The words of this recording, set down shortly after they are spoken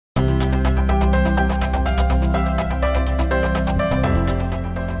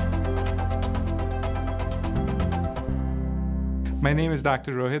My name is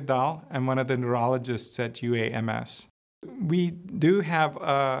Dr. Rohit Dal. I'm one of the neurologists at UAMS. We do have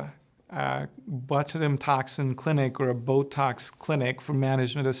a botulinum toxin clinic or a Botox clinic for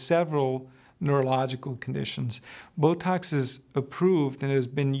management of several neurological conditions. Botox is approved and has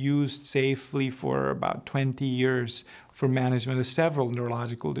been used safely for about 20 years for management of several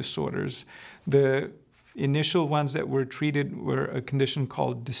neurological disorders. The initial ones that were treated were a condition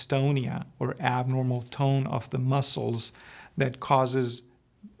called dystonia, or abnormal tone of the muscles, that causes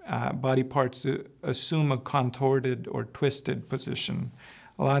body parts to assume a contorted or twisted position.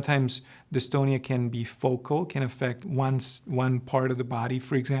 A lot of times, dystonia can be focal, can affect one part of the body,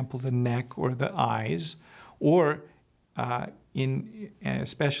 for example, the neck or the eyes, or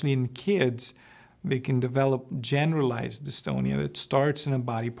especially in kids, they can develop generalized dystonia that starts in a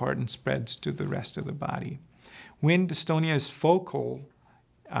body part and spreads to the rest of the body. When dystonia is focal,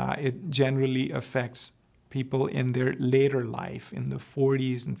 it generally affects people in their later life, in the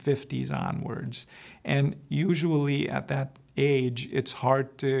 40s and 50s onwards. And usually at that age, it's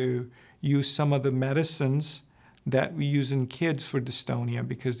hard to use some of the medicines that we use in kids for dystonia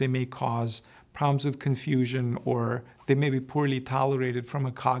because they may cause problems with confusion, or they may be poorly tolerated from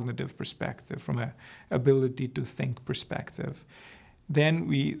a cognitive perspective, from an ability to think perspective. Then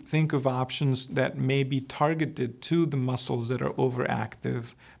we think of options that may be targeted to the muscles that are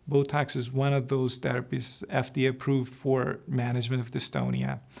overactive. Botox is one of those therapies FDA approved for management of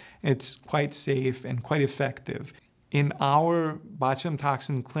dystonia. It's quite safe and quite effective. In our botulinum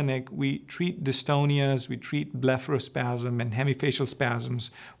toxin clinic, we treat dystonias, we treat blepharospasm and hemifacial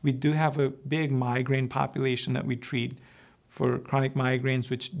spasms. We do have a big migraine population that we treat for chronic migraines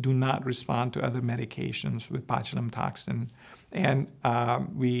which do not respond to other medications with botulinum toxin. And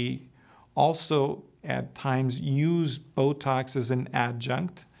we also at times use Botox as an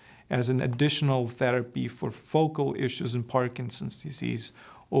adjunct, as an additional therapy for focal issues in Parkinson's disease,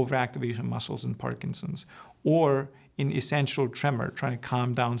 overactivation of muscles in Parkinson's, or in essential tremor, trying to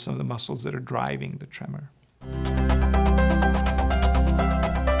calm down some of the muscles that are driving the tremor.